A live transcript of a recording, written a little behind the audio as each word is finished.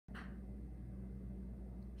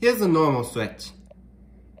Here's a normal switch.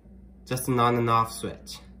 Just an on and off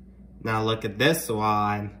switch. Now look at this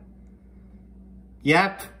one.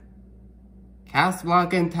 Yep.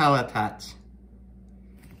 Casablanca and Teletouch.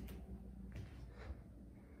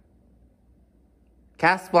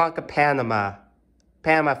 Casablanca, Panama.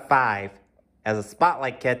 Panama 5 as a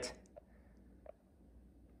spotlight kit.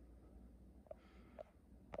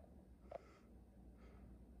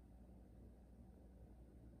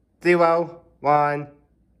 Zero, 1,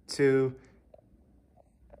 2.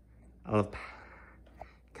 I love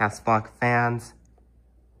Casablanca fans.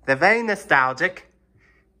 They're very nostalgic.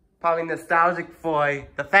 Probably nostalgic for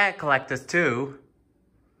the fan collectors too.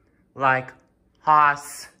 Like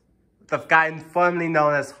Haas, the guy formerly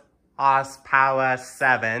known as Haas Power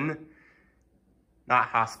 7. Not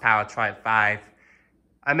Haas Power Tri 5.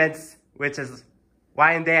 I meant, which is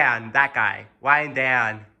Wyan Dan, that guy. Wyan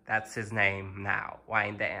Dan, that's his name now.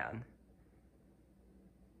 Wyan Dan.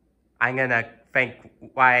 I'm gonna thank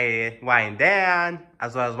Wyan Dan,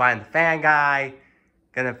 as well as Wyan the Fan Guy.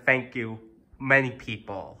 Gonna thank you, many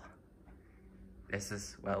people. This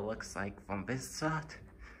is what it looks like from this shot.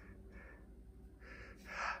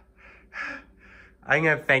 I'm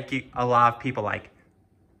gonna thank you a lot of people like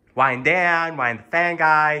Wyan Dan, Wyan the Fan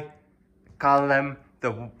Guy, calling them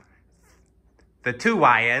the two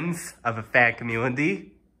Wyans of the fan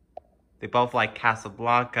community. They both like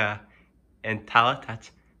Casablanca and Teletouch.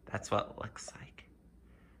 That's what it looks like.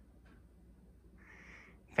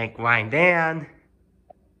 Thank Wyan Dan.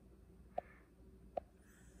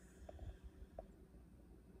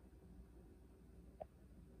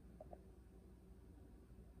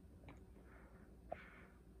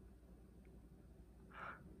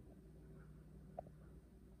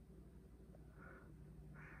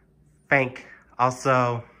 Thank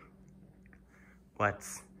also,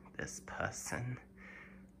 what's this person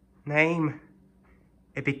name?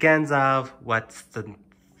 It begins of, what's the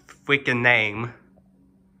freaking name?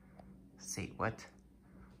 Let's see, what?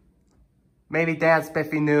 Maybe Dad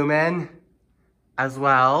Spiffy Newman as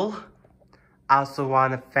well. I also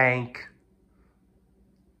want to thank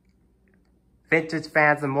Vintage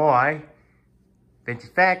Fans and More,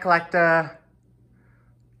 Vintage Fan Collector,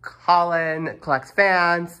 Colin Collects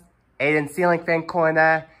Fans, Aiden Ceiling Fan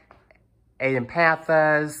Corner, Aiden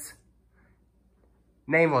Panthers.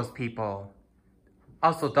 Name those people.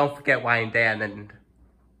 Also, don't forget Wyan Dan and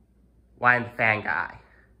Wyan the Fan Guy.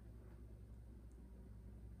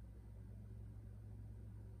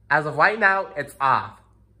 As of right now, it's off.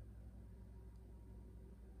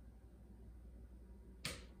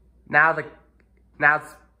 Now the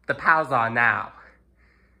power's on now.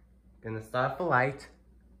 Gonna start the light.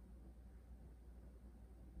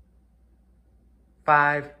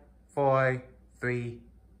 5, 4, 3,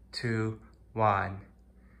 2, 1.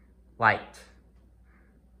 Light.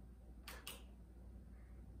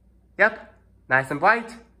 Yep, nice and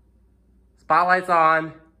bright. Spotlight's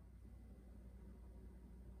on.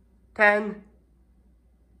 10.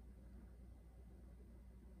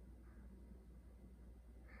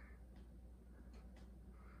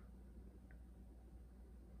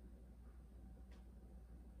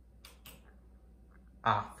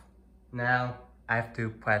 Off. Now I have to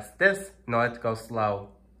press this in order to go slow.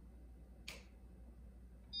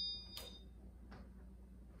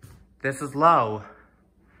 This is low.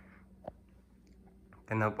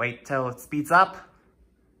 Gonna wait till it speeds up.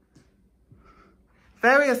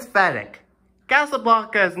 Very aesthetic.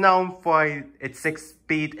 Casablanca is known for its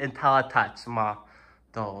 6-speed IntelliTouch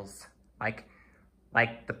models, like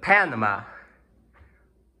the Panama.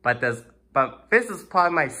 But this is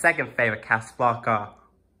probably my second favorite Casablanca,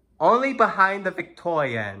 only behind the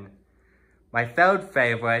Victorian. My third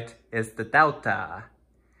favorite is the Delta,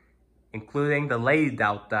 including the Lady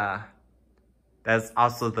Delta. There's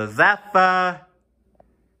also the Zephyr,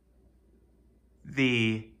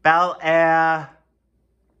 the Bel Air,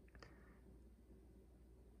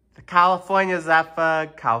 the California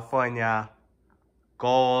Zephyr, California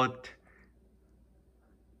Gold,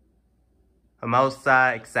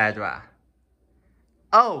 Hermosa, etc.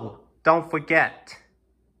 Oh, don't forget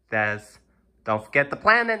the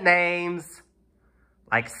planet names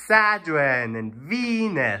like Saturn and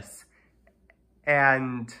Venus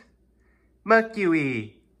and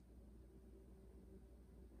Mercury,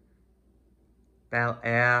 Bel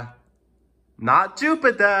Air, not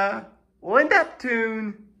Jupiter or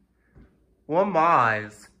Neptune or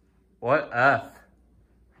Mars or Earth.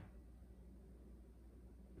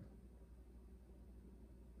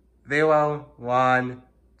 Zero, 1,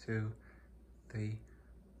 2, 3,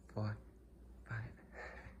 4, 5.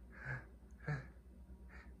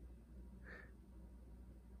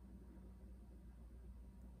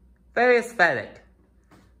 Very aesthetic.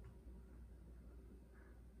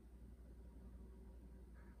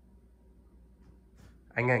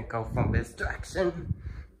 I'm gonna go from this direction.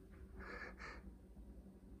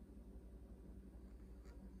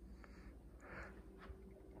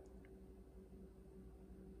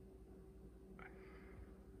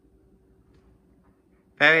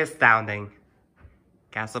 Very astounding.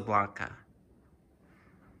 Casablanca.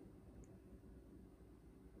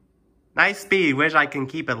 Nice speed. Wish I can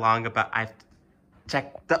keep it longer, but I've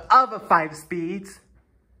checked the other 5 speeds.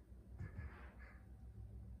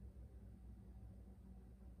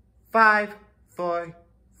 5, 4,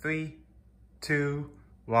 3, 2,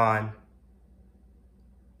 1.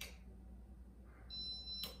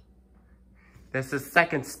 This is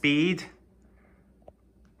second speed.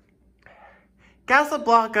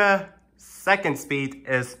 Casablanca second speed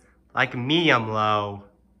is like medium low.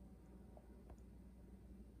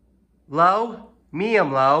 Low,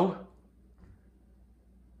 medium low.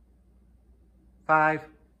 5,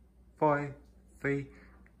 4, 3,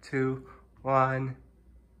 2, 1.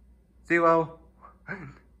 0,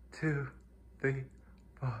 1, 2, 3,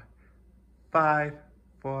 4, 5,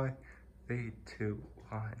 4, 3, 2,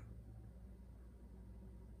 1.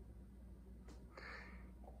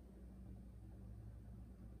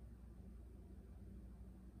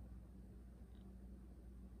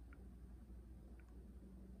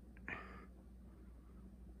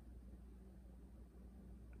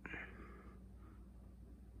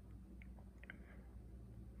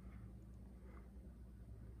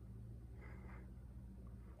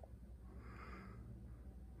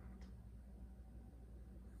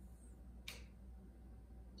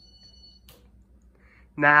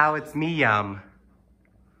 Now it's medium.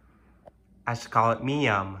 I should call it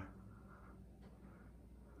medium.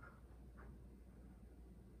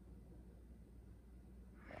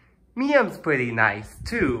 Medium's pretty nice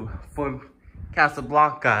too for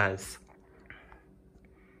Casablancas.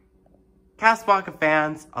 Casablanca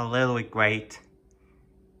fans are literally great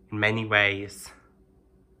in many ways.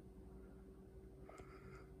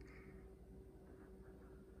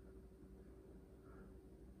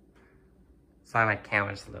 Sorry, my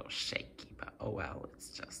camera's a little shaky, but oh well,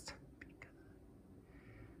 it's just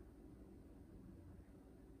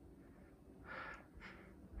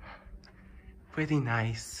pretty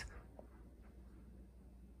nice.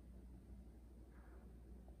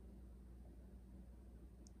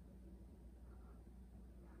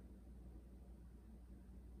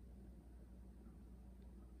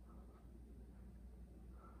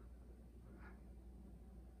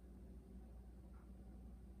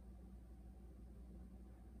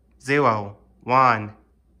 Zero, 1,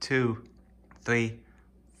 2, 3,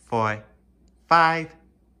 4, 5,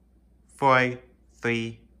 4,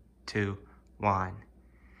 3, 2, 1.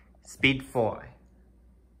 Speed 4.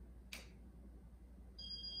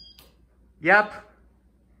 Yep.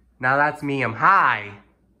 Now that's medium high.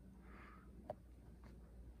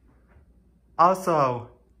 Also,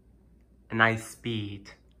 a nice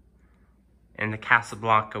speed in the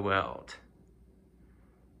Casablanca world.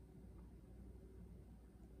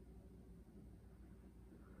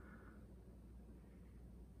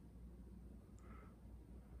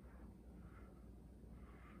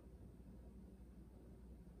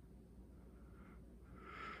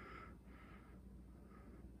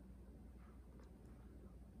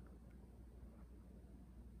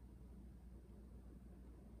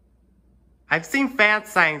 I've seen fan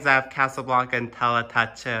signs of Casablanca and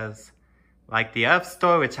Teletouches, like the Earth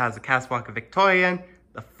Store, which has a Casablanca Victorian,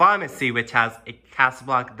 the Pharmacy, which has a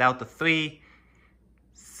Casablanca Delta 3,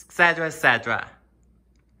 etc., etc.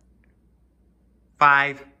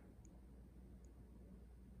 5,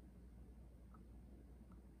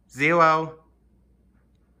 0,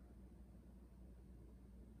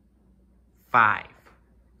 5.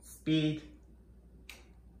 Speed.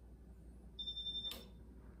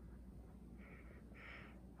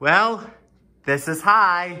 Well, this is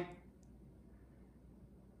high.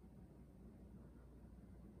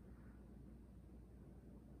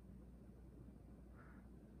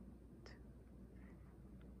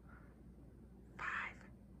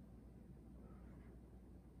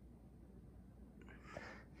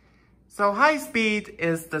 So high speed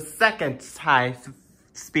is the second highest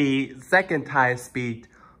speed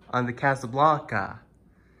on the Casablanca.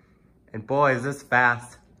 And boy, is this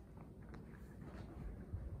fast.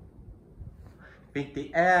 I think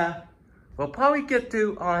the air will probably get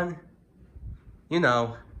to on,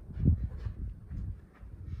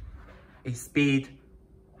 a speed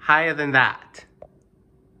higher than that.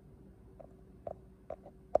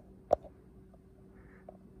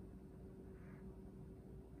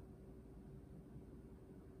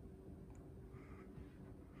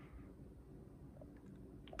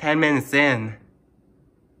 10 minutes in.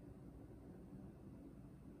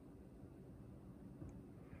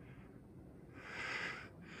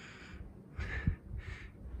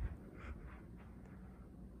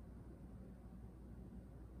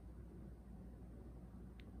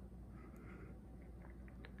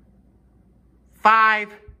 Five,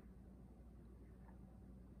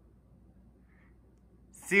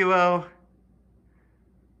 0,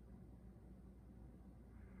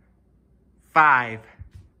 5.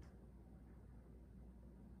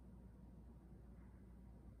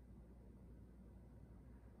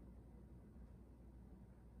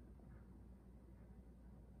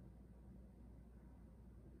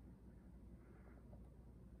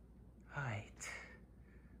 Right.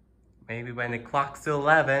 Maybe when it clocks to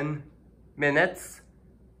 11 minutes.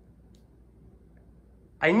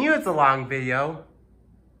 I knew it's a long video.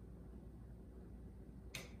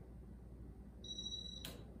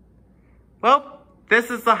 Well, this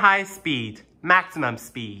is the high speed, maximum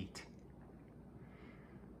speed.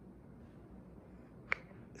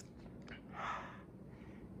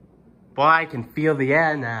 Boy, I can feel the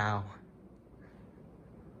air now.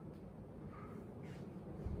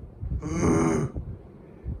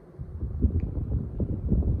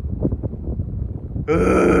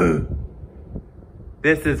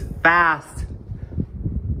 This is fast.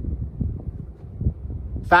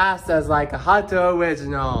 Fast as like a Hutto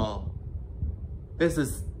original. This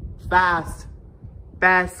is fast.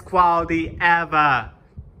 Best quality ever.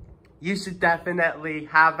 You should definitely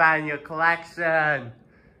have that in your collection.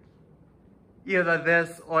 Either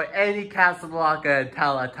this or any Casablanca and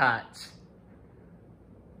Teletouch.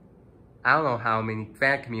 I don't know how many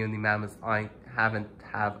fan community members I haven't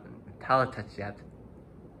have Teletouch yet.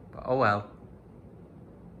 But oh well.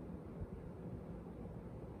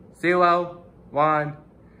 0, 1,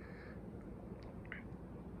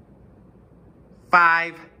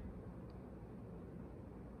 5,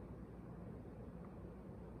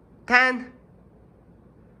 10.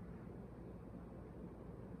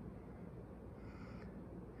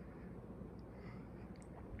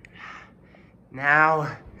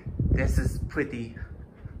 Now, this is pretty.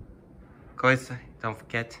 Of course, don't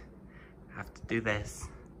forget, I have to do this.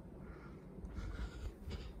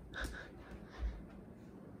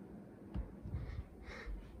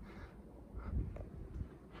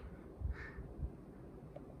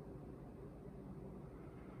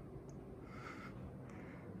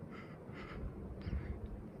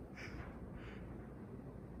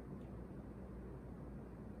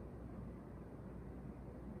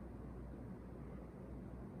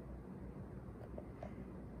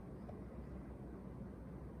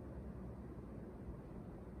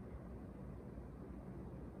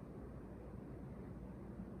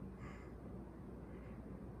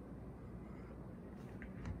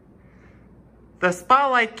 The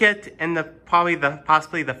spotlight kit and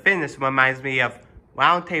possibly the finish reminds me of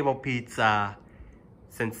Round Table Pizza,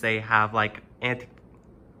 since they have like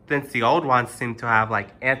since the old ones seem to have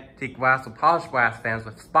like antique brass or polished brass fans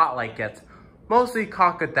with spotlight kits, mostly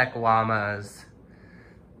Concord Decolamas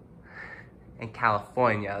and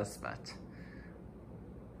Californias, but.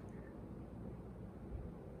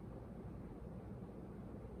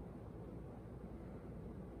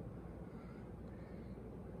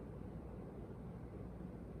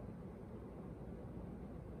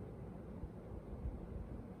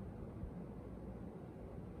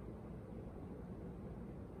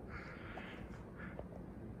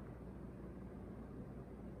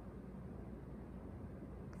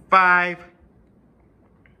 Five.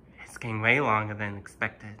 It's getting way longer than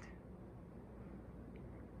expected.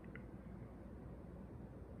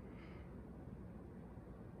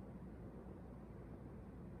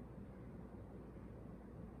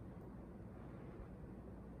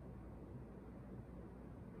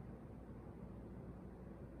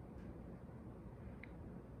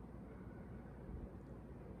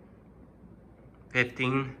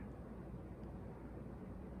 $15.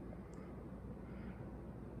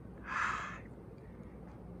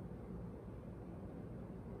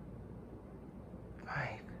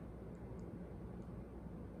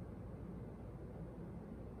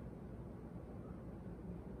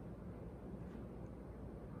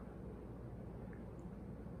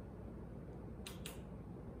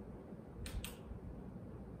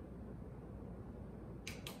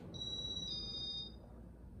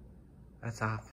 That's off.